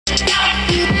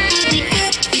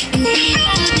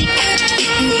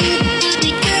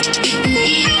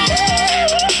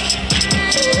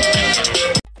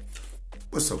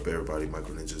everybody?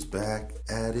 Michael Ninja's back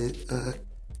at it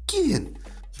again.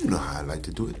 You know how I like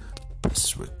to do it.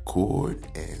 Press record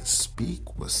and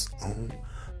speak what's on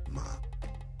my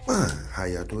mind. How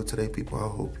y'all doing today, people? I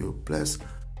hope you're blessed.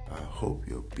 I hope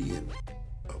you're being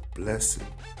a blessing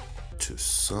to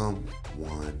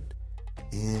someone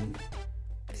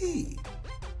indeed.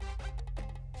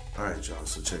 Alright, y'all,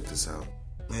 so check this out.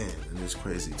 Man, in this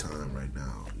crazy time right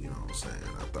now, you know what I'm saying,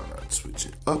 I thought I'd switch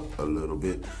it up a little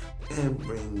bit and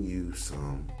bring you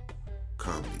some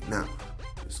comedy. Now,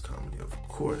 this comedy, of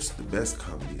course, the best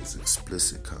comedy is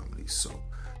explicit comedy. So,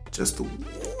 just a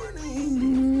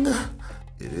warning,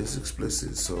 it is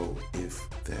explicit. So, if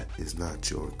that is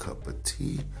not your cup of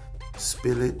tea,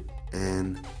 spill it.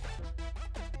 And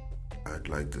I'd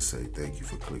like to say thank you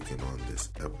for clicking on this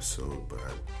episode, but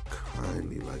I'd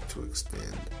kindly like to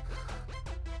extend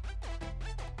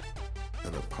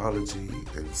an apology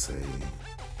and say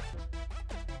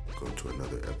go to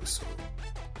another episode.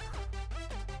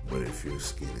 But if your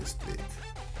skin is thick,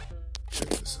 check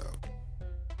this out.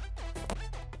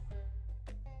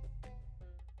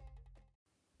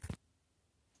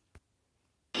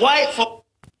 White folk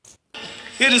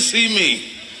here to see me.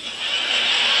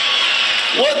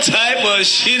 What type of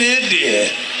shit is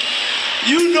this?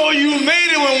 You know you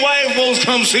made it when white folks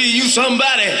come see you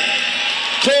somebody.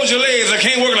 Close your legs. I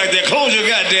can't work like that. Close your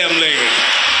goddamn legs.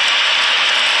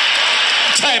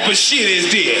 What type of shit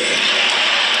is this?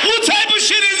 What type of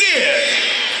shit is this?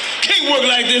 Can't work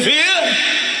like this here.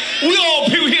 We all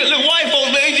people here. Look, white folks,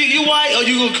 man. You white or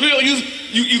you gonna Creole?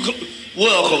 You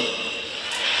welcome.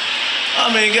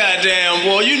 I mean, goddamn,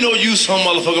 boy, you know you some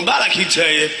motherfucking body. I keep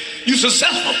telling you, you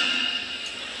successful.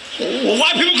 Well,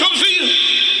 white people come see you.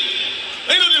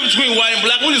 Ain't no difference between white and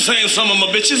black. We the same, some of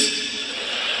my bitches.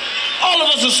 All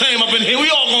of us the same up in here. We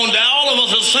all gonna die. All of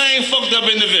us the same fucked up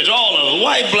individual. All of us.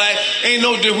 White, black, ain't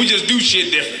no different. We just do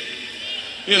shit different.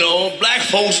 You know, black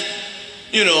folks,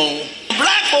 you know,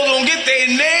 black folks don't get their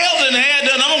nails and hair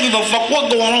done. I don't give a fuck what's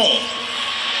going on.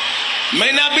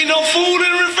 May not be no food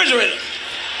in the refrigerator.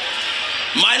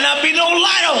 Might not be no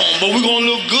light on, but we gonna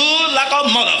look good like a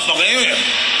motherfucker, ain't we?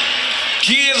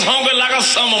 Kids hungry like a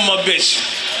son of a bitch.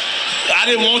 I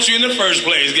didn't want you in the first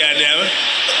place, goddammit.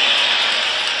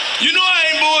 You know I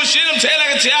ain't bullshit. I'm telling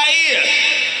like a child here.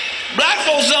 Black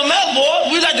folks something else, boy.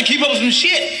 We like to keep up with some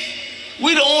shit.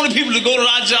 We the only people that go to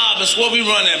our job and swear we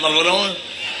run that motherfucker, don't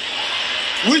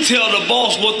we? We tell the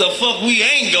boss what the fuck we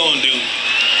ain't gonna do.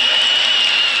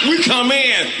 We come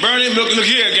in, Bernie, look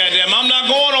here, goddamn. I'm not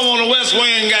going on the West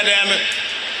Wing, goddamn it.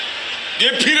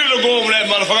 Get Peter to go over that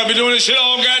motherfucker. I be doing this shit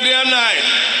all goddamn night.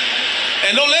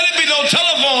 And don't let it be no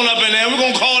telephone up in there. We're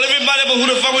gonna call everybody but who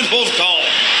the fuck we supposed to call.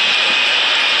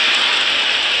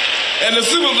 And the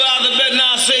supervisor better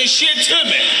not say shit to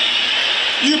me.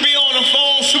 You be on the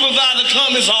phone, supervisor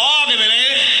come, it's an argument,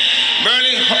 ain't it?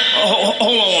 Bernie,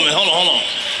 hold on, woman, hold on.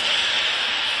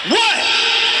 What?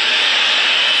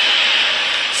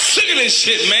 Sick of this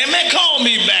shit, man. Man, call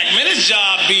me back, man. This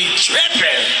job be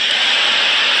tripping.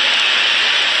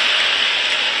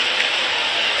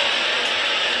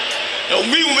 And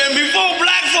before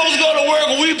black folks go to work,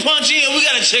 when we punch in, we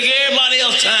gotta check everybody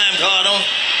else's time card on.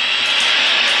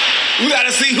 We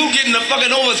gotta see who getting the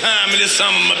fucking overtime in this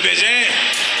son of a bitch, eh?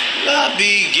 I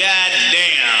be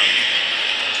goddamn.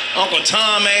 Uncle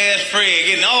Tom ass Fred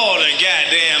getting all the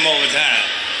goddamn overtime.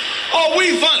 Oh,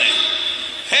 we funny.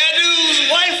 Hairdos,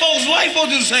 white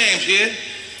folks do the same shit.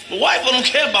 But white folks don't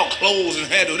care about clothes and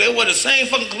hairdos. They wear the same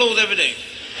fucking clothes every day.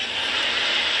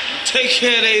 Take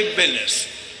care of their business.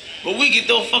 But we get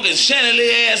those fucking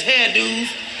chandelier ass hairdos.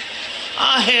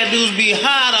 Our hairdos be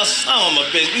high to some of a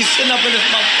bitch. We sitting up in this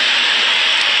motherfucker.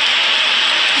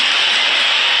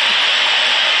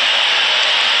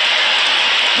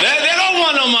 They don't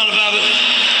want no motherfucker.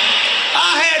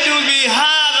 Our hairdos be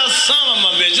high to some of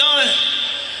my bitch, don't it?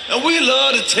 And we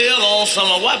love to tell on some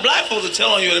of white black folks to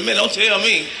tell on you in a minute. Don't tell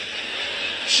me.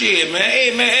 Shit, man. Hey,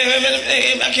 man.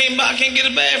 Hey, I can't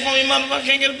get a bag from you, motherfucker. I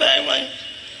can't get a bag, man.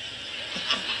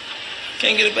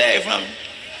 Can't get a bag from you.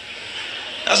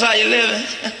 That's how you living.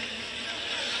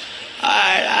 All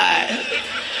right.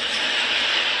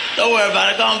 Don't worry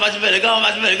about it. Go on about your business.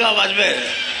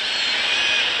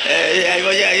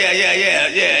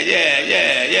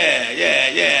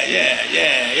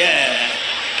 Yeah.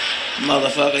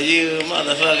 Motherfucker, you.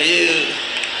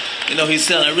 You know he's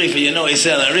selling reefer.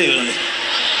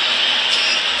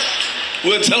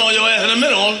 We'll tell on your ass in a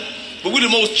minute, but we the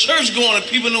most church-going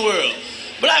people in the world.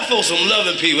 Black folks some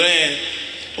loving people, man.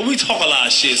 But we talk a lot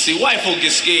of shit. See, white folk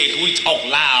get scared because we talk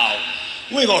loud.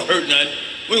 We ain't gonna hurt nothing.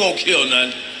 We ain't gonna kill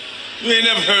nothing. We ain't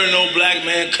never heard of no black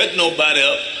man cut nobody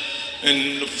up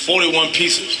in 41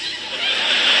 pieces.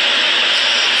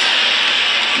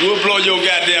 We'll blow your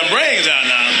goddamn brains out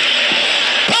now.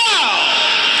 Pow!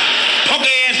 Punk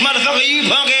ass motherfucker, you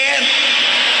punk ass.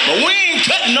 But we ain't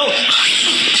cutting no.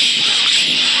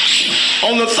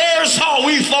 On the third saw,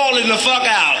 we falling the fuck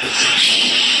out.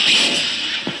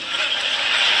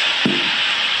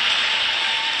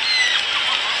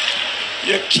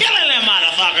 You're killing that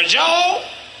motherfucker, Joe.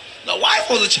 The wife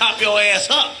will chop your ass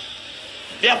up.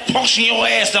 They're punching your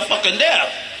ass to fucking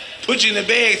death. Put you in the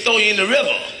bag, throw you in the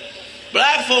river.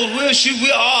 Black folks, we'll shoot,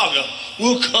 we'll argue,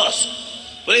 we'll cuss.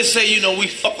 But they say, you know, we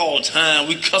fuck all the time,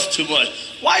 we cuss too much.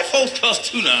 White folks cuss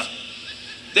too now.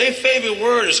 Their favorite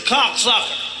word is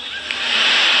cocksucker.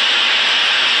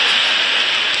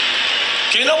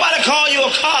 Can't nobody call you a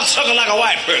cocksucker like a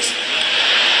white person.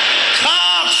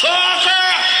 Cocksucker!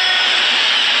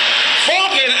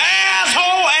 Fucking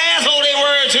asshole, asshole they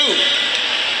word too.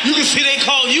 You can see they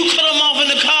call you, cut them off in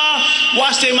the car,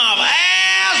 watch their mouth.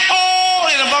 Asshole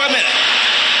in a fucking minute.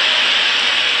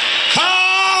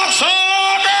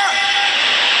 Cocksucker!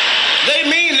 They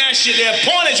mean that shit. They're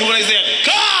pointing at you when they say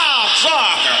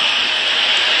cocksucker.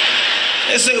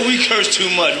 They say we curse too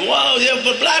much. Well, yeah,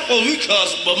 but black folks we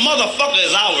cuss, but motherfucker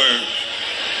is our word.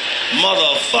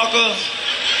 Motherfucker.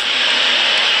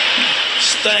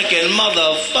 Stinking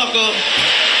motherfucker.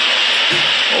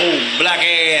 Oh, black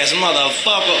ass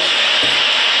motherfucker.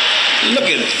 Look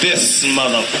at this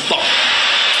motherfucker.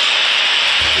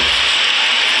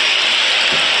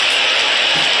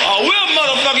 Oh, we'll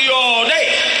motherfucker you all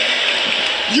day.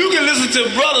 You can listen to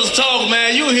brothers talk,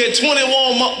 man. You'll hear 21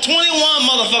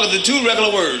 motherfuckers in 2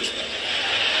 regular words.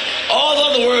 All the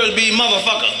other words be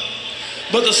motherfucker.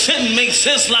 But the sentence makes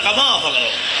sense like a motherfucker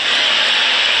though.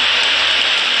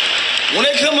 When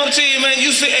they come up to you, man,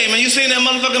 you say, hey, man, you seen that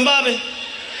motherfucking Bobby?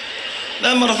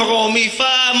 That motherfucker owe me $5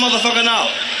 motherfucking out.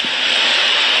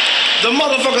 The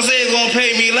motherfucker said he's gonna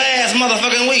pay me last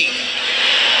motherfucking week.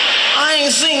 I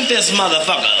ain't seen this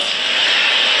motherfucker.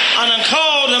 I done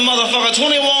called the motherfucker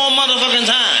 21 motherfucking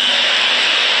times.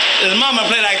 His mama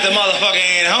play like the motherfucker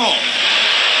ain't home.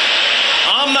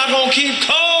 I'm not gonna keep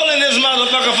calling this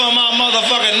motherfucker for my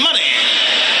motherfucking money.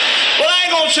 Well, I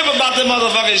ain't gonna trip about the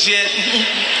motherfucking shit.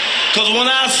 Cause when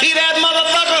I see that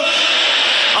motherfucker,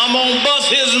 I'm gonna bust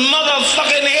his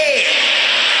motherfucking head.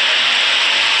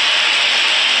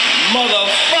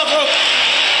 Motherfucker.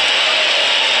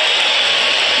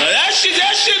 Now that shit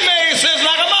made sense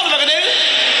like a motherfucker, didn't it?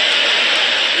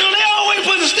 You know, they always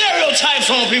put the stereotypes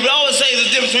on people. They always say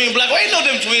there's a difference between black. Well, ain't no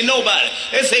difference between nobody.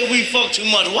 They say we fuck too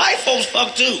much. White folks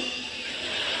fuck too.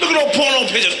 Look at those porno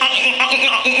pictures. They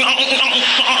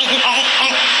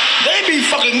be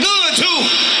fucking good too.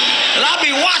 And I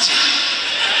be watching.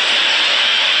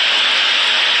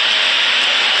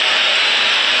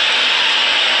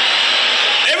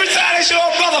 Every time they show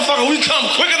a motherfucker, we come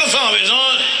quicker than zombies,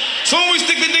 huh? Soon we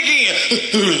stick the dick in. I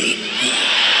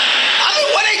mean,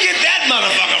 where they get that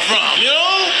motherfucker from, you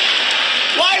know?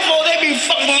 White folk, they be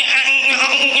fucking.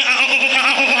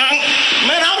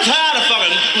 Man, I'm tired of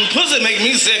fucking. Pussy make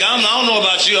me sick. I don't know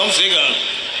about you. I'm sick of it.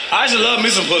 I just love me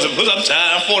some pussy. I'm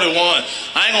tired. I'm 41.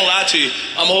 I ain't gonna lie to you.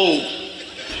 I'm old.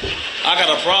 I got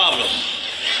a problem.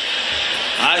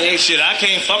 I hate shit. I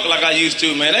can't fuck like I used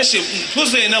to, man. That shit,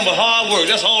 pussy ain't nothing but hard work.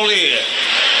 That's all it is.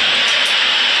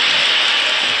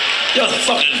 Just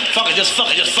fuck it.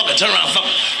 Turn around, fuck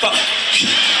it.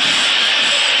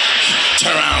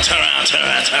 Turn around.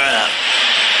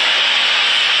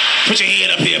 Put your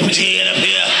head up here.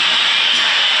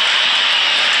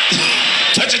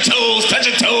 Touch your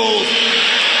toes.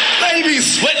 Man, you be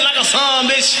sweating like a son,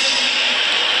 bitch.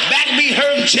 Back be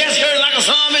hurting, chest hurting like a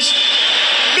son, bitch.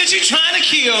 Bitch, you trying to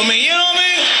kill me, you know what I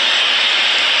mean?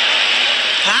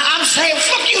 I'm saying,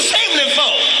 fuck you saving it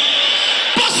for?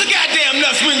 Bust the goddamn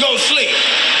nuts, we can go to sleep.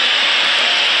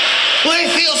 Well,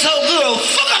 it feels so good.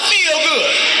 Fuck, I feel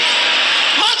good.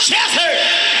 My chest hurt.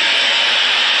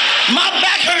 My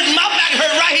back hurt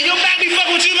right here. Your back be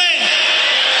fucking with you, man?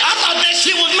 I thought that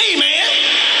shit was me, man.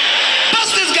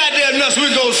 Bust this goddamn nuts, we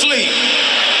go to sleep.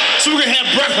 So we can have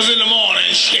breakfast in the morning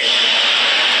and shit.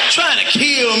 Trying to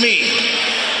kill me.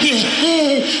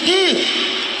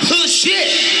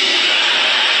 Shit.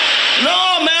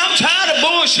 No, man, I'm tired of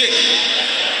bullshit.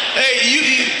 Hey,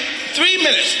 you 3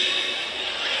 minutes.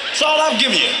 That's all I'm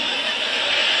giving you.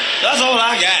 That's all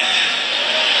I got.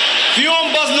 If you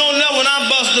don't bust no nut when I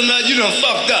bust the nut, you done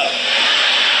fucked up.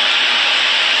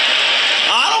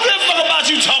 I don't give a fuck about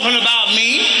you talking about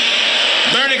me.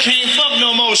 Bernie can't fuck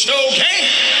no more, sure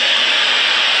can't.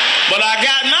 But I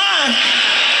got mine.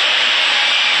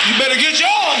 You better get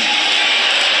yours.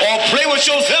 Or play with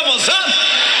yourself or something.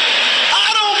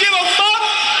 I don't give a fuck.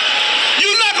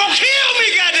 You're not gonna kill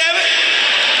me, goddammit.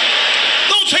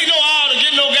 Don't take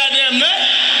goddamn nut.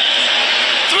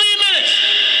 3 minutes.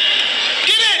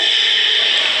 Get it.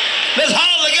 Let's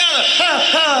holler together. Ha,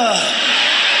 ha.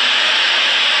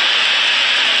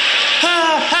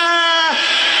 Ha, ha.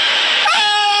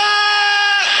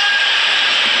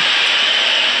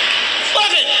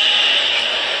 Fuck it.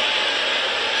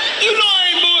 You know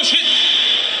I ain't bullshit.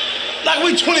 Like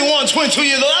we 21, 22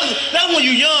 years old. That's when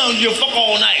you young, you fuck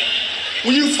all night.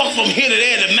 When you fuck from here to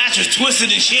there, the mattress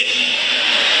twisted and shit.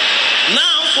 Now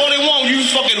I'm 41, you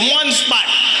fucking one spot.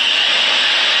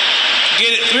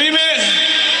 Get it, 3 minutes,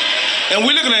 and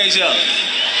we looking at each other.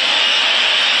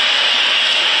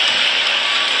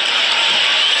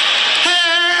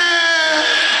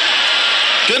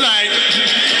 Good night.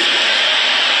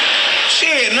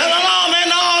 Shit, no, man,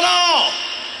 no.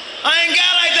 I ain't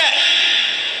got like that.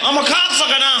 I'm a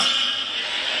cocksucker now.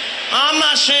 I'm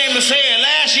not ashamed to say it.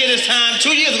 Last year this time,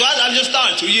 2 years ago, I just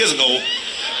started 2 years ago.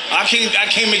 I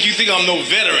can't make you think I'm no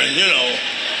veteran, you know.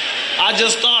 I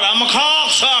just started. I'm a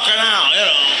cocksucker now, you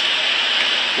know.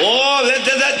 Boy,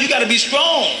 you got to be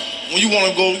strong when you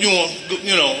want to go,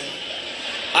 you know.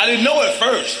 I didn't know at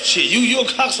first. Shit, you a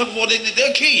cocksucker, boy,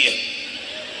 they'll kill you.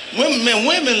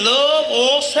 Women love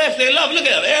all sex. They love. Look at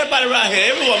them. Everybody right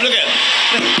here. Everyone, look at them.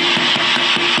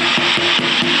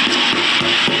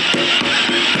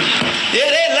 Yeah,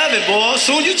 they love it, boy.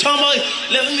 Soon you talking about,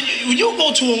 when you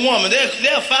go to a woman,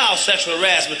 they'll file sexual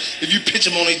harassment if you pitch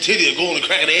them on their titty or go on the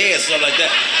crack of their ass, something like that.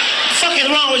 What the fuck is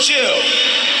wrong with you?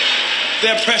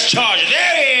 They'll press charges.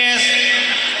 There he is.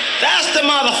 That's the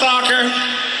motherfucker.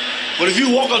 But if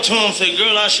you walk up to him and say,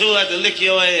 girl, I sure like to lick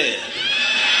your ass.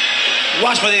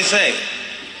 Watch what they say.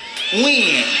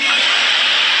 When?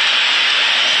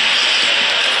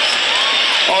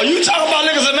 Oh, you talking about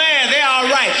niggas are mad. They all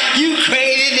right. You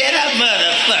crazy than a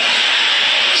motherfucker.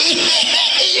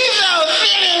 You so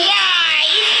silly, boy.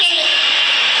 You silly.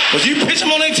 But you pitch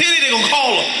them on their titty, they gonna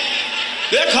call them.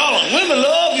 They'll call them. Women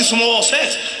love you some more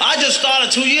sex. I just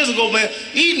started 2 years ago, man.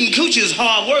 Eating coochie is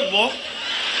hard work, boy.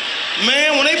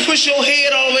 Man, when they push your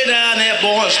head all the way down there,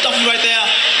 boy, and stuff you right there,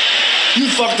 you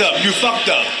fucked up. You fucked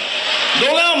up.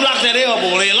 Don't let them lock that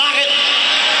elbow. When they lock it,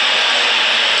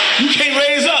 you can't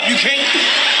raise up. You can't.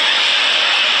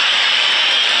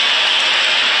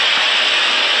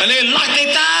 And they lock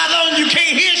their thighs on, you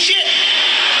can't hear shit.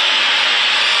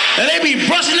 And they be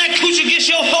brushing that coochie against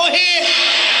your forehead.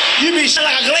 You be shit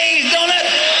like a glazed donut.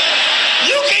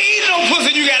 You can't eat no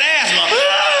pussy, you got asthma.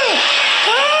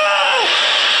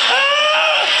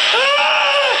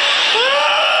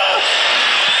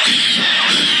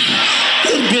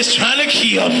 This bitch trying to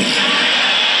kill me.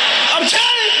 I'm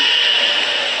telling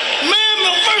you. Man,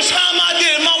 the first time I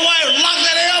did it, my wife locked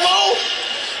that elbow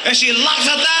and she locked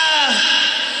her thigh.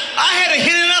 I had to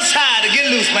hit it outside to get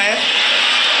loose, man.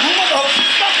 Motherfucker.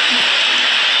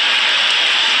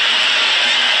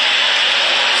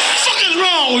 What is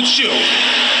wrong with you?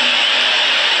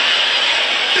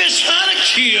 Bitch trying to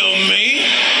kill me.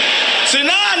 See,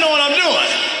 now I know what I'm doing.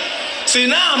 See,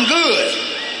 now I'm good.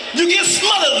 You get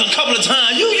smothered a couple of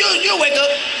times. You wake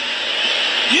up.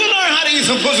 You learn how to eat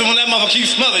some pussy when that mother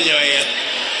keeps smothering your ass.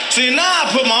 See, now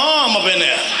I put my arm up in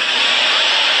there.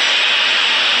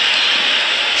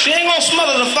 She ain't gonna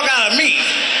smother the fuck out of me.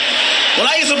 When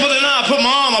I eat some pussy now, I put my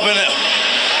arm up in there.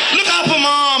 Look how I put my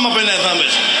arm up in there, son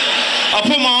bitch. I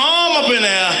put my arm up in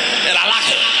there, and I lock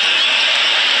it.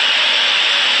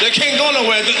 They can't go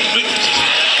nowhere.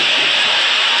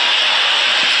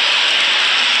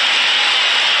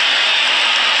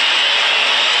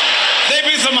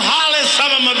 Some hollering son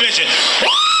of my bitches.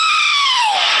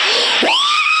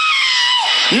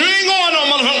 You ain't going no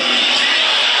motherfucker.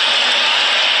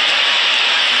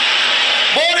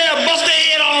 Boy, they'll bust their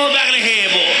head on the back of the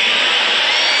head, boy.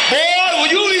 Boy,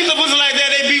 when you eat the pussy like that,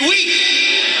 they be weak.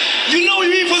 You know you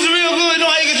eat pussy real good, you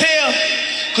know how you can tell?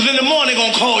 Because in the morning they're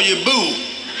going to call you boo.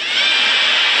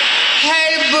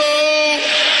 Hey, boo.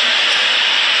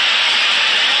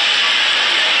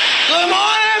 Good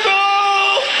morning.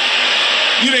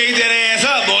 You done ate that ass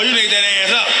up, boy. You done ate that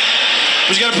ass up.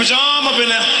 But you gotta put your arm up in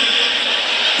there.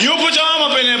 You don't put your arm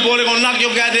up in there, boy, they're gonna knock your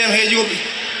goddamn head. You gonna be...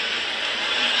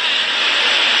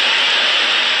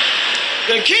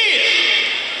 The kid.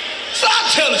 So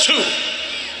I'll tell the truth.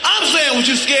 I'm saying what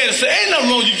you're scared to say. Ain't nothing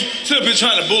wrong with you sit up here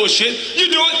trying to bullshit. You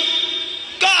do it.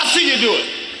 God see you do it.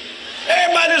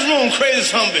 Everybody in this room crazy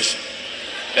son of a bitch.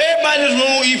 Everybody in this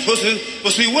room eat pussy.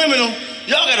 But see, women,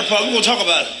 y'all got a problem. We're gonna talk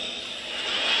about it.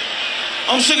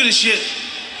 I'm sick of this shit.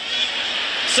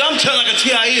 So I'm telling like a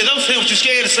T.I. is. I'm saying what you're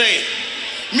scared to say.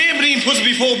 Me and been eating pussy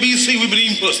before BC, we been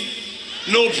eating pussy.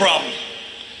 No problem.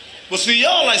 But see,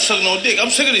 y'all like sucking on dick.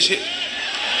 I'm sick of this shit.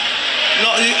 No,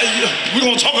 we're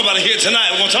going to talk about it here tonight.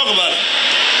 We're going to talk about it.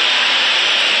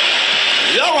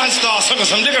 Y'all want to start sucking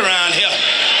some dick around here.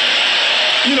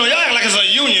 You know, y'all act like it's a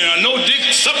union or no dick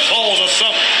suck calls or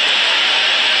something.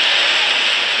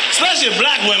 Especially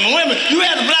black women. Women, you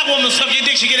had a black woman suck your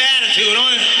dick, she get an attitude,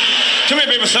 don't it? Come here,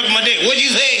 baby, suck my dick. What'd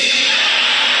you say?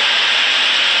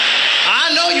 I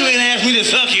know you ain't asked me to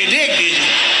suck your dick, did you?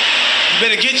 You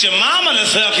better get your mama to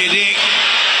suck your dick.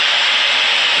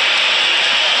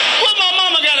 What my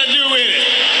mama got to do with it?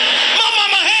 My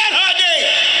mama had her dick.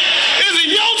 Is it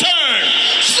your turn?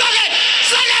 Suck it!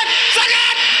 Suck it! Suck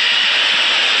it!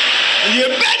 And you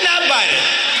better not bite it.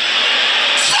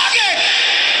 Suck it!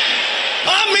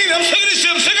 I mean, I'm sick of this shit.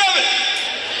 I'm sick of it.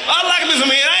 I like me some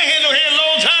head. I ain't had no head in a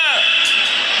long time.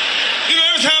 You know,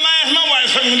 every time I ask my wife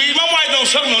to suck my dick, my wife don't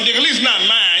suck no dick, at least not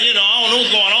mine. You know, I don't know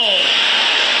what's going on.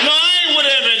 No, I ain't with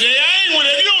it every day. I ain't with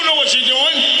it. You don't know what you're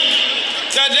doing.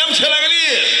 Goddamn, tell like it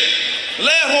is. The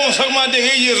last woman sucked my dick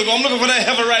 8 years ago. I'm looking for that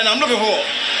heifer right now. I'm looking for her.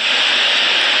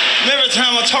 And every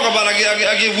time I talk about it,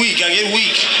 I get weak. I get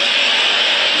weak.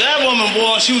 That woman,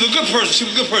 boy, she was a good person. She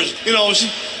was a good person. You know,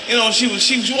 she was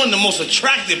one of the most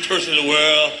attractive person in the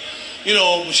world. You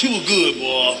know, she was good,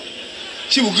 boy.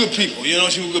 She was good people. You know,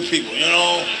 she was good people. You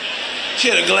know, she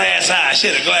had a glass eye. She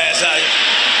had a glass eye.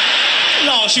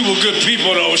 No, she was good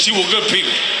people though. She was good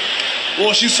people.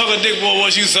 Boy, she suck a dick, boy.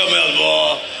 She was something else,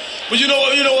 boy. But you know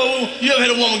what? You ever had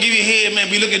a woman give you a head, man,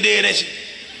 be looking dead at you?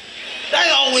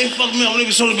 That always fuck me up. When they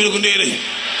be so be looking dead at you.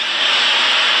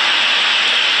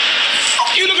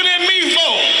 Fuck you looking at me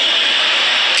for?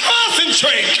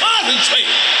 Concentrate.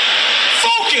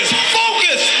 Focus.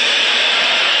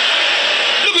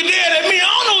 Looking dead at me. I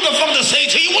don't know what the fuck to say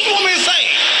to you. What you want me to say?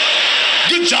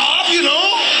 Good job, you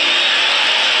know.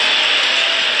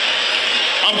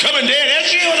 I'm coming dead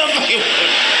at you.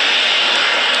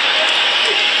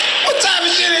 What type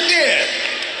of shit is this?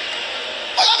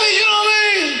 Well, I mean, you know what I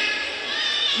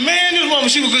mean? Man, this woman,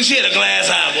 she was good. She had a glass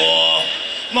eye, boy.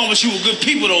 Mama, she was good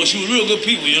people, though. She was real good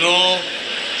people, you know.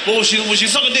 But when she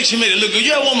sucked a dick, she made it look good.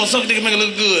 You had a woman suck a dick and make it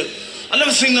look good. I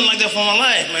never seen nothing like that for my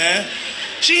life, man.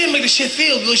 She didn't make the shit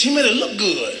feel good. She made it look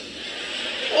good.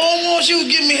 Oh, boy, she was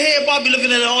giving me head, Bobby,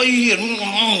 looking at it. All you hear. Boy,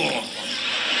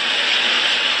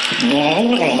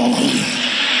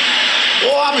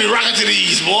 I be rocking to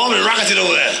these, boy. I be rocking to the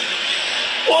west.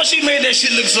 Boy, she made that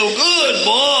shit look so good,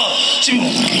 boy.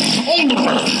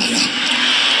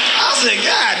 I said,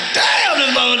 God damn, this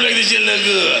mother make this shit look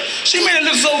good. She made it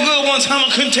look so good one time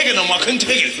I couldn't take it no more. I couldn't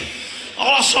take it.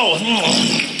 All I saw was,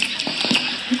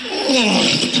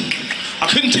 I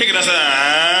couldn't take it. I said,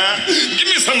 give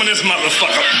me some of this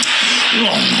motherfucker.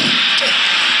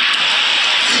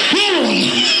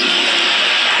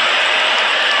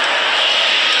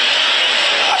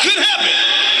 I couldn't help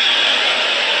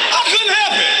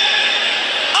it.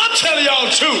 I'm telling y'all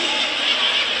the truth.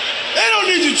 They don't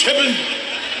need you tripping.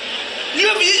 You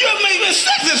ever made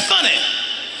sex is funny.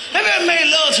 Have you ever made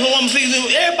love to a woman?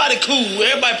 Everybody cool.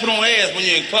 Everybody put on ass when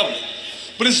you're in public.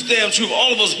 But it's the damn truth.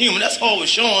 All of us human. That's all we're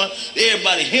showing.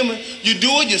 Everybody human. You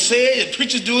do it, you say it, your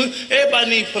preachers do it. Everybody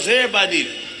need pussy. Everybody need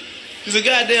it. It's a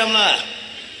goddamn lie.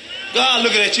 God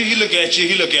looking at you, he look at you,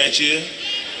 he look at you.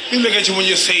 He look at you when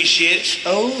you say shit.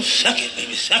 Oh, suck it,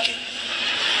 baby, suck it.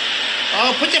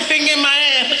 Oh, put your finger in my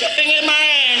ass, put your finger in my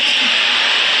ass.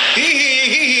 He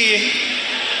hear you.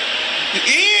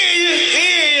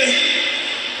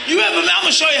 You ever, I'm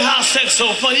gonna show you how sex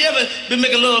so fun. You ever been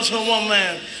making love to a woman,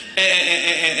 man,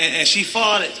 and she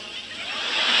farted?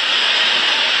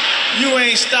 You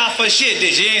ain't stopped for shit,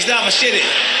 did you? You ain't stopped for shit, did you?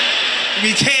 You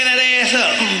be tearing that ass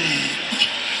up.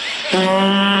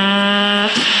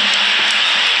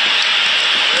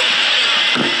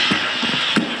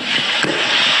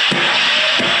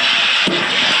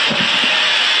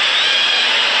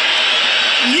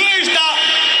 You ain't stopped.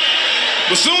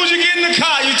 But as soon as you get in the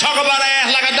car, you talk about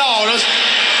ass like a dog.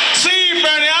 See,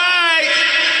 Bernie, all right.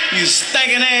 You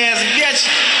stinking ass bitch.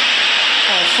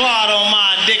 Don't fart on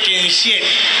my dick and shit.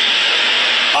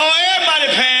 Oh,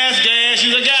 everybody pass gas.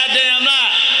 You a goddamn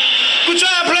not. Quit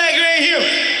trying to play like you ain't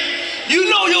human. You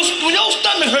know when your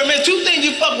stomach hurt, man, two things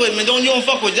you fuck with, man. You don't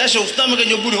fuck with. That's your stomach and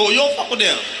your booty hole. You don't fuck with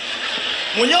them.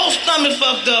 When your stomach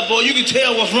fucked up, boy, you can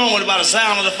tell what's wrong with it by the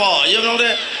sound of the fart. You ever know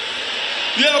that?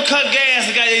 You ever cut gas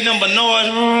and got any number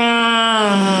noise?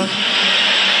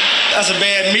 That's a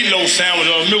bad meatloaf sandwich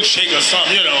or a milkshake or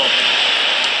something, you know.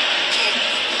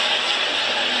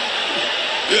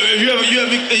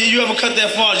 You ever cut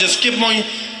that far, just skip on you?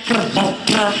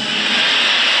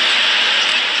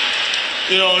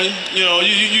 You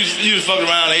just fucking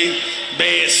around and ate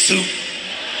bad soup.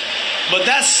 But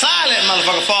that silent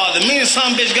motherfucker fart, the meanest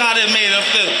son bitch God ever made up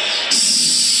feel.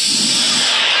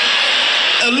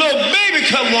 a little baby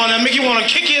cup one that make you want to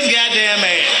kick his goddamn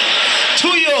ass.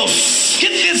 2-year-old,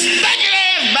 get this stinking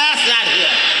ass bastard out here.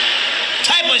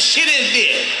 Type of shit is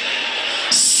this?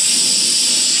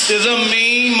 Is a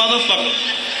mean motherfucker.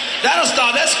 That'll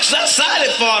start, that's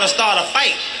silent for to start a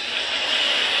fight.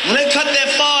 When they cut that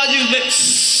far, you be,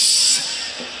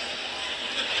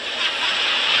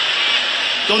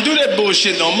 don't do that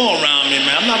bullshit no more around me,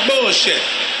 man. I'm not bullshit.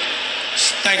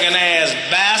 Stinking ass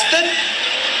bastard.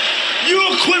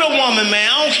 You'll quit a woman, man.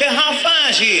 I don't care how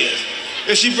fine she is.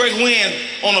 If she break wind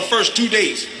on the first 2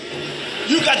 days.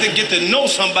 You got to get to know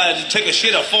somebody to take a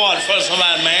shit or fart in front of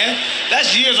somebody, man.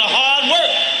 That's years of hard work.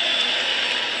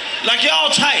 Like y'all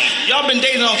tight. Y'all been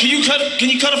dating on. Can you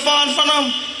cut a fart in front of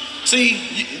them? See,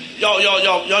 y'all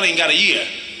ain't got a year.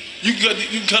 You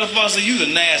can cut a fart, say you the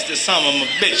nastiest son of a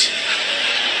bitch.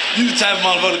 You the type of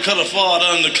motherfucker to cut a fart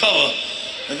under the cover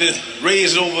and then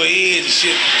raise it over her head and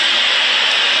shit.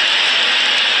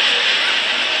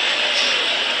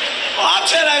 Oh, I'll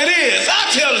tell you like it is.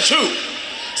 I'll tell the truth.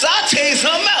 So I'll tell you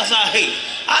something else I hate.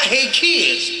 I hate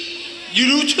kids.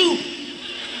 You do too.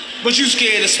 But you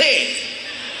scared to say it.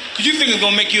 Because you think it's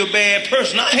going to make you a bad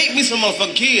person. I hate me some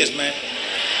motherfucking kids, man.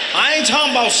 I ain't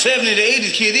talking about 70 to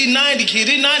 80 kids. These 90 kids.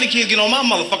 These 90 kids get on my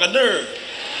motherfucking nerve.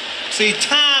 See,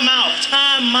 time out.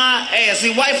 Time my ass.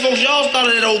 See, white folks, y'all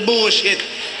started that old bullshit.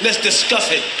 Let's discuss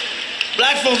it.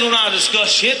 Black folks don't know how to discuss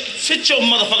shit. Sit your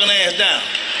motherfucking ass down.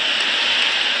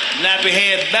 Nappy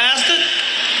head bastard.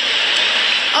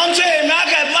 I'm telling you, man,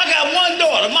 I got one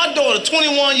daughter. My daughter,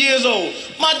 21 years old.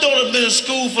 My daughter been in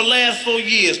school for the last 4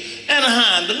 years.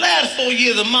 Anaheim, the last 4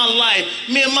 years of my life,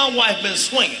 me and my wife been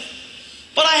swinging.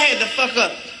 But I had to fuck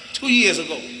up 2 years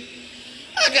ago.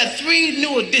 I got 3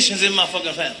 new additions in my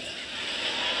fucking family.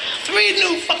 3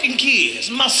 new fucking kids.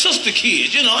 My sister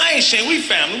kids. You know, I ain't ashamed. We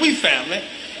family.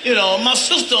 You know, my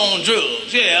sister on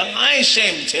drugs. Yeah, I ain't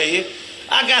ashamed to tell you.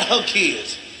 I got her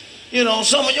kids. You know,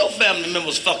 some of your family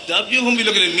members fucked up. You're gonna be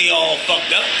looking at me all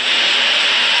fucked up.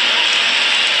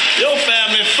 Your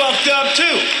family fucked up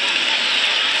too.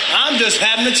 I'm just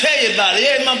having to tell you about it.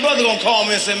 Yeah, my brother gonna call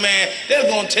me and say, man, they're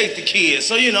gonna take the kids.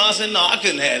 So, you know, I said, no, I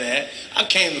couldn't have that. I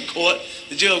came to court.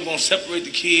 The judge was gonna separate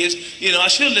the kids. You know, I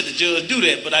should have let the judge do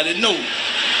that, but I didn't know.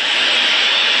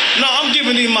 No, I'm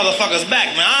giving these motherfuckers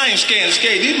back, man. I ain't scared.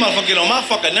 These motherfuckers get on my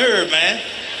fucking nerve, man.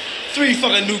 3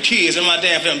 fucking new kids in my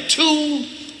damn family. 2,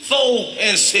 4,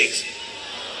 and 6.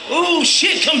 Ooh,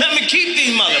 shit, come help me keep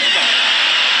these motherfuckers.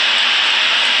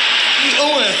 These 0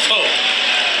 and 4.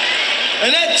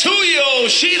 And that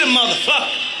 2-year-old, she the motherfucker.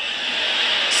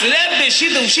 See, that bitch,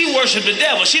 she worship the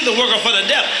devil. She's the worker for the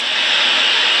devil.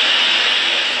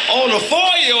 Oh, the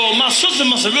 4-year-old, my sister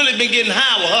must have really been getting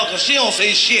high with her because she don't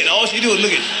say shit. All she do is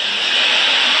look at you.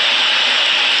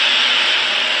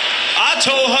 I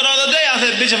told her the other day, I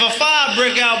said, bitch, if a fire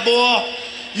break out, boy,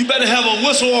 you better have a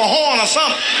whistle or a horn or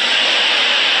something.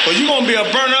 Or you gonna be a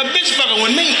burner up bitch fucking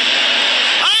with me.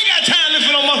 I ain't got time to live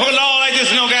for no motherfucking law like this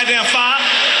and no goddamn fire.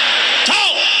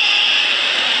 Talk!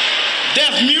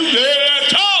 Deaf mute,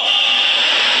 talk!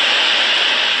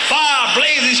 Fire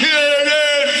blazes here,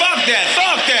 fuck that.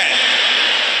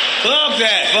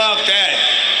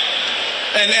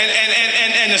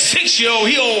 And the 6-year-old,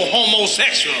 he old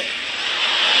homosexual.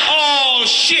 Oh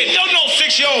shit, don't no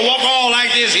 6-year-old walk all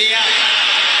like this here.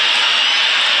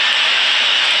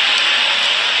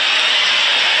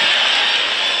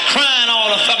 Crying all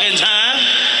the fucking time.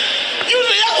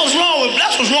 Usually that's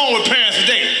what's wrong with parents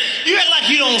today. You act like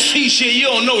you don't see shit, you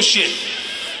don't know shit.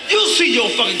 You see your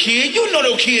fucking kid, you know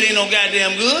your kid ain't no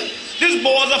goddamn good. This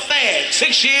boy's a fag,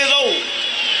 6 years old.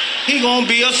 He gonna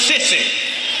be a sissy.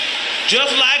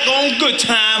 Just like on Good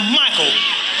Time, Michael.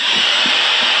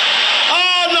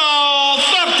 Oh no,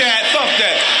 fuck that.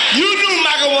 You knew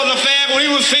Michael was a fag when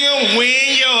he was singing When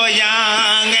You're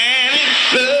Young and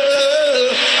in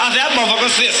Love. I said, that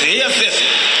motherfucker sissy, he a sissy.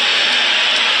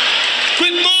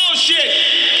 Quit bullshit.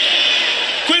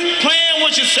 Quit playing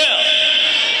with yourself.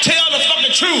 Tell the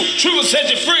fucking truth. Truth will set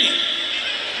you free.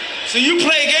 So you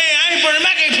play game. I ain't Bernie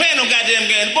Mac, ain't playing no goddamn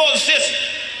game. The boy's a sissy.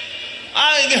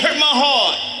 It hurt my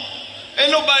heart.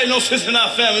 Ain't nobody no sister in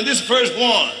our family. This is the first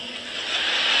one.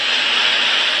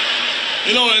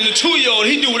 You know, and the 2-year-old,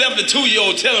 he do whatever the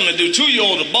 2-year-old tell him to do.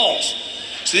 2-year-old the boss.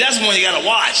 See, that's the one you gotta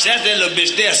watch. That's that little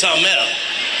bitch there, something else.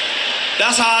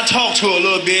 That's how I talk to a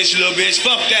little bitch.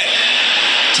 Fuck that.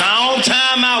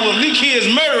 Time out with these kids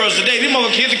murderers today. These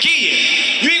mother kids are kids.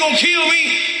 You ain't gonna kill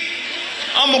me.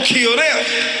 I'm gonna kill them.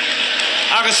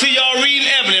 I can see y'all reading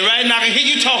Ebony, right? And I can hear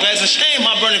you talking. It's a shame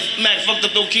how Bernie Mac fucked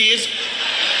up those kids.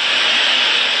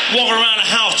 Walking around the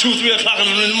house 2, 3 o'clock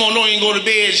in the morning, don't even go to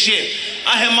bed and shit.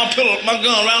 I have my gun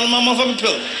around my motherfucking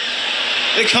pillow.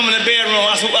 They come in the bedroom.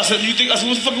 I said, you think? I said,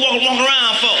 what the fuck you walking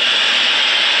around for?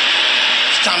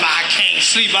 She's talking about I can't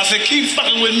sleep. I said, keep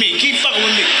fucking with me. Keep fucking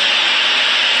with me.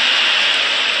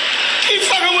 Keep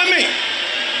fucking with me.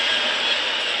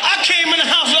 I came in the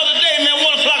house the other day, man,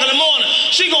 1 o'clock in the morning.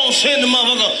 She gonna send the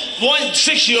motherfucker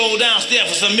 6-year-old downstairs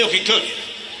for some milk and cookies.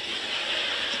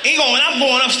 When I'm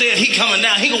going upstairs, he coming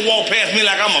down. He gonna walk past me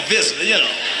like I'm a visitor, you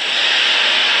know.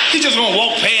 He just gonna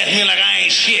walk past me like I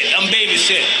ain't shit. I'm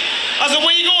babysitting. I said,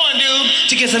 where you going, dude?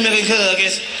 To get some milk and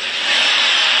cookies.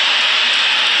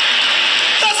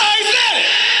 That's how he said it.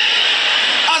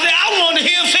 I said, I wanted to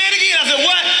hear him say it again. I said,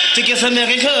 what? To get some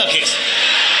milk and cookies.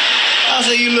 I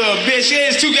said, you little bitch. Yeah,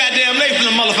 it's too goddamn late for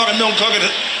the motherfucking milk cookies.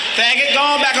 Faggot, go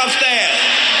on back upstairs.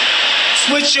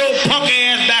 Switch your punk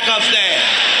ass back upstairs.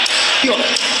 Yeah,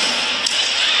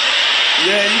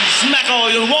 you smack all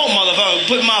you want, motherfucker.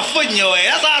 Put my foot in your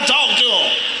ass. That's how I talk to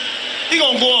him. He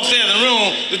gonna go upstairs in the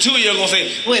room. The two of you are gonna say,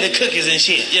 where the cookies and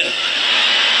shit, you know.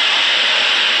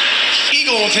 He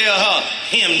gonna tell her,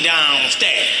 him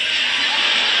downstairs.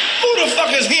 Who the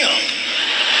fuck is him?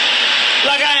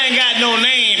 Like I ain't got no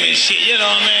name and shit, you know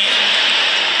what I mean?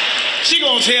 She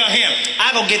gonna tell him,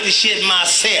 I go get this shit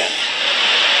myself.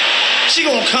 She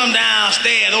gonna come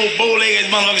downstairs, old bow-legged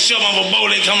motherfucker, show my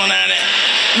bow-leg coming down there,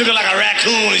 looking like a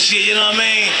raccoon and shit, you know what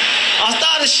I mean? I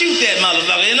started to shoot that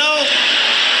motherfucker, you know?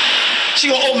 She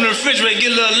gonna open the refrigerator,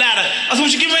 get a little ladder. I said, what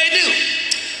you getting ready to do?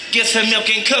 Get some milk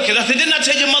and cookies. I said, didn't I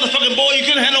tell your motherfucking boy you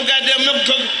couldn't have no goddamn milk and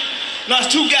cookies? Now it's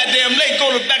too goddamn late.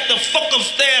 Go to back the fuck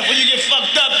upstairs before you get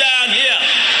fucked up down here.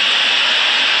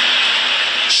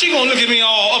 She gonna look at me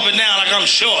all up and down like I'm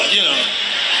short, you know.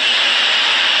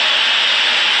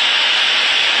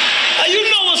 Now you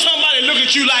know when somebody look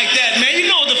at you like that, man,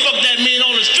 you know what the fuck that mean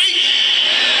on the street.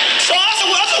 So I said,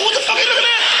 what the fuck you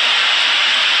looking at?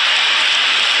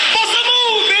 Bust a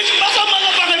move, bitch. Bust a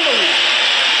motherfucking move.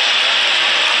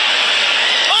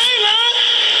 I ain't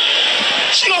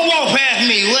lying. She gonna walk past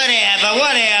me, whatever.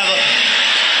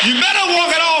 You better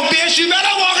walk it off, bitch. You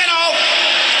better walk it off.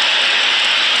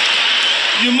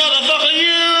 You motherfucker,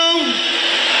 you.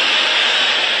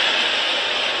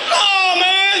 No,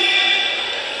 man.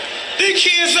 These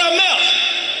kids something else.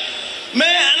 Man,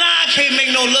 I can't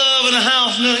make no love in the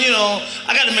house, you know.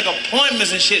 I got to make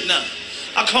appointments and shit now.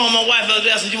 I called my wife the other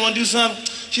day. I said, you want to do something?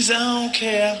 She said, I don't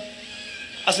care.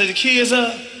 I said, the kids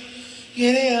up?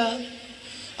 Yeah, they are.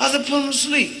 I said, put them to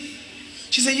sleep.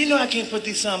 She said, you know I can't put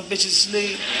these some bitches to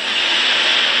sleep.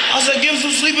 I said, give them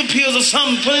some sleeping pills or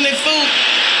something, put in their food.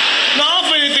 No, I'm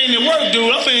for anything to work,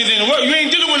 dude. I'm for anything to work. You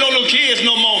ain't dealing with no little kids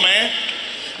no more, man.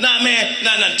 Nah, man,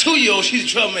 nah, 2-year-old, she's a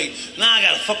troublemaker. Now I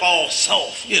gotta fuck all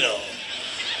soft, you know.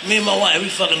 Me and my wife, we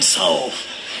fucking soft.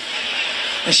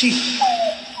 And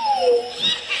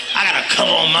I gotta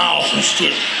cover her mouth and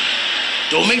shit.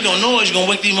 Don't make no noise, you're gonna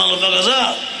wake these motherfuckers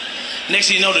up. Next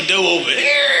thing you know, the door open.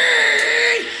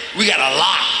 We got a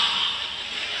lock.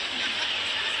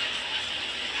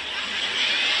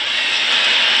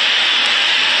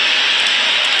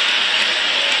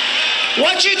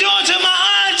 What you doing to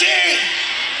my auntie?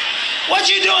 What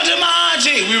you doing to my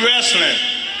auntie? We wrestling.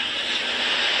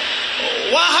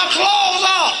 Why her clothes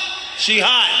off? She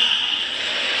hot.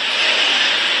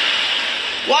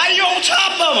 Why you on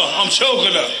top of her? I'm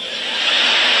choking her.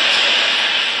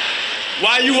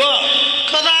 Why you up?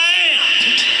 Cause I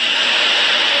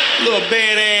am. Little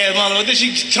badass mother. Then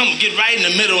she come get right in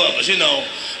the middle of us, you know.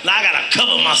 Now I gotta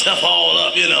cover myself all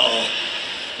up, you know.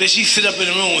 Then she sit up in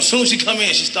the room. As soon as she come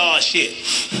in, she starts shit.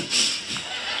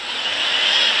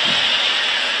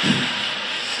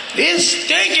 It's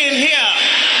stinking here.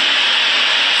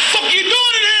 Fuck you doing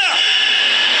in here?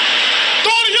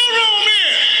 Go to your room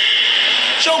then.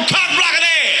 Show cock blocking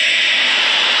ass.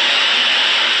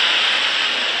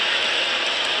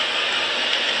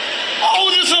 Oh,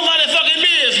 this is somebody's fucking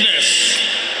business.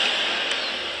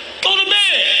 Go to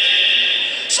bed.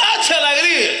 So I tell like it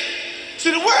is.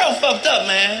 See, the world fucked up,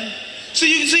 man.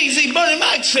 See, Bernie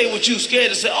Mac say what you scared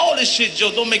to say. All this shit,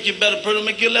 jokes, don't make you a better person, don't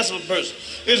make you less of a person.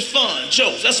 It's fun,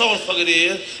 jokes, that's all the fuck it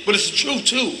is. But it's the truth,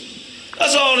 too.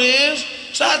 That's all it is.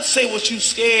 So I say what you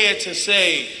scared to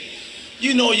say.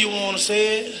 You know you want to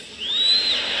say it.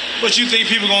 But you think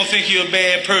people gonna think you're a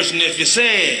bad person if you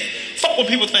say it. Fuck what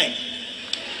people think.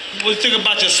 What you think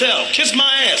about yourself. Kiss my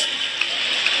ass.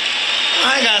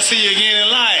 I ain't gotta see you again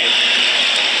in life.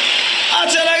 I'll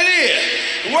tell you like it is.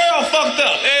 The world fucked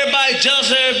up. Everybody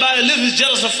jealous of everybody. Elizabeth's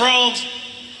jealous of frogs.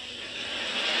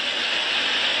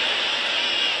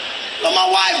 Well,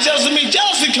 my wife jealous of me.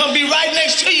 Jealousy come be right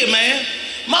next to you, man.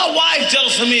 My wife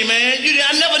jealous of me, man.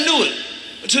 I never knew it.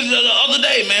 Until the other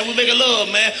day, man. We making love,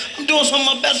 man. I'm doing some of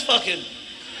my best fucking.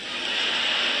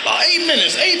 About 8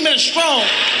 minutes. 8 minutes strong.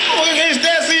 Oh, his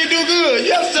dad see you do good.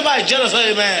 You have somebody jealous of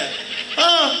you, man.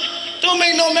 Huh? Don't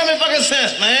make no motherfucking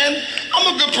sense, man.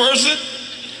 I'm a good person.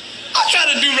 I try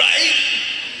to do right.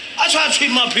 I try to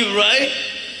treat my people right.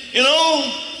 You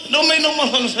know? Don't make no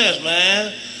motherfucking sense,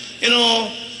 man. You know,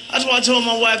 that's why I told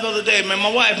my wife the other day, man.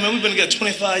 My wife, man, we've been together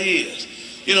 25 years.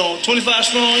 You know, 25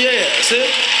 strong, yeah. That's it.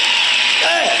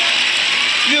 Yeah.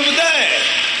 You with that?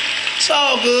 It's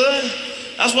all good.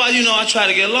 That's why, you know, I try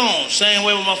to get along. Same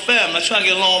way with my family. I try to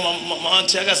get along with my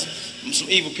auntie. I got some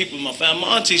evil people in my family.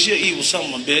 My auntie, she an evil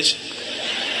son of a bitch.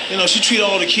 You know, she treat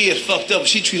all the kids fucked up.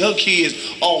 She treat her kids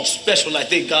all special like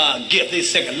they God gift, they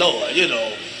second Lord, you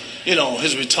know. You know,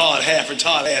 his half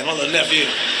retarded mother nephew.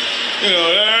 You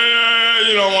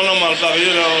don't want no motherfucker,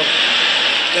 you know.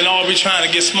 Then all be trying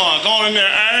to get smart. Go in there,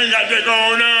 I ain't got that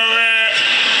going on, man.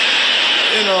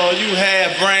 You know, you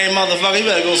half brain motherfucker, you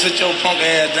better go sit your punk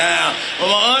ass down. But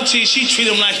my auntie, she treat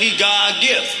him like he God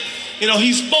gift. You know,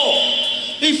 he's spoiled.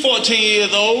 He's 14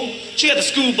 years old. She got the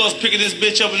school bus picking this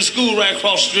bitch up in the school right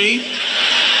across the street.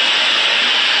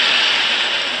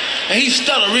 And he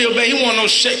stutter real bad. He want no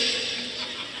shake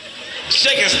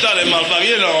and stutter, motherfucker,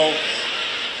 you know.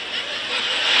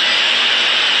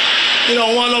 You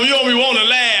know, one of them, you don't be wanting to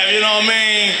laugh, you know what I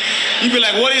mean? You be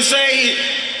like, what he say?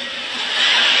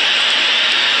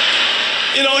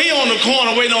 You know, he on the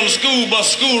corner waiting on the school bus,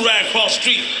 school right across the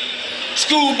street.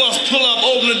 School bus pull up,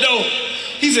 open the door.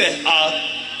 He said,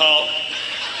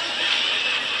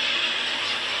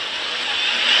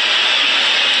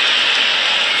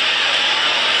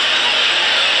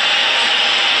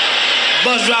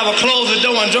 Bus driver closed the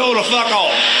door and drove the fuck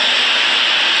off.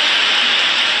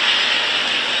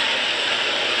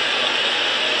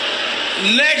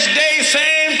 Next day,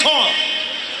 same corner.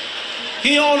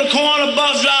 He on the corner,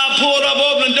 bus driver pulled up,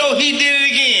 opened the door, he did it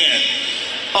again.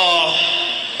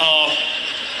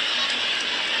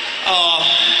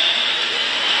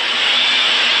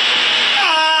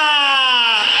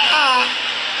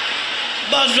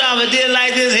 Bus driver did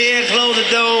like this here, closed the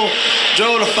door,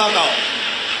 drove the fuck off.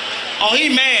 Oh, he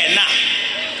mad now.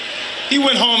 He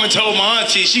went home and told my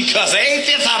auntie, she cussed, ain't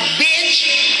this a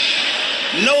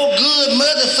bitch? No good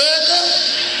motherfucker.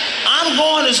 I'm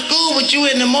going to school with you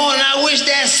in the morning. I wish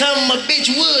that son of a bitch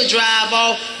would drive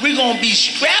off. We're going to be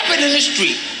scrapping in the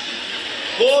street.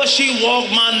 Boy, she walked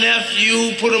my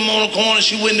nephew, put him on the corner,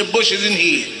 she went in the bushes and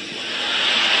hid.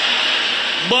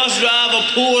 Bus driver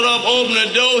pulled up, opened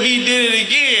the door, he did it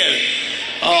again.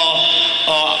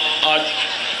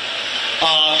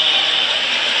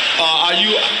 Are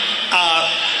you,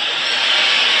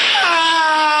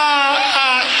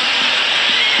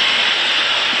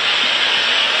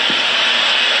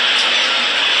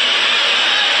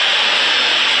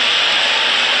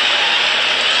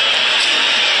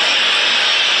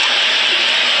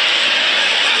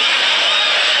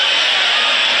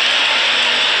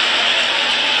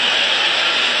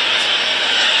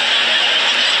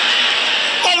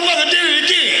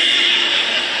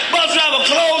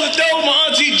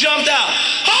 jumped out.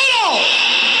 Hold on!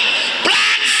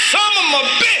 Black son of a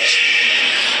bitch!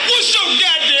 What's your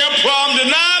goddamn problem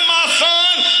denying my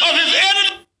son of his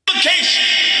education?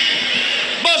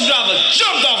 Bus driver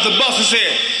jumped off the bus and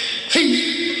said,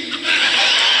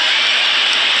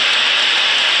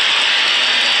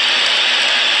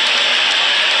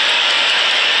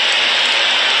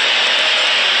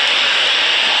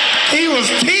 he was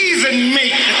teasing me.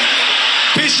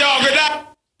 Piss y'all good out.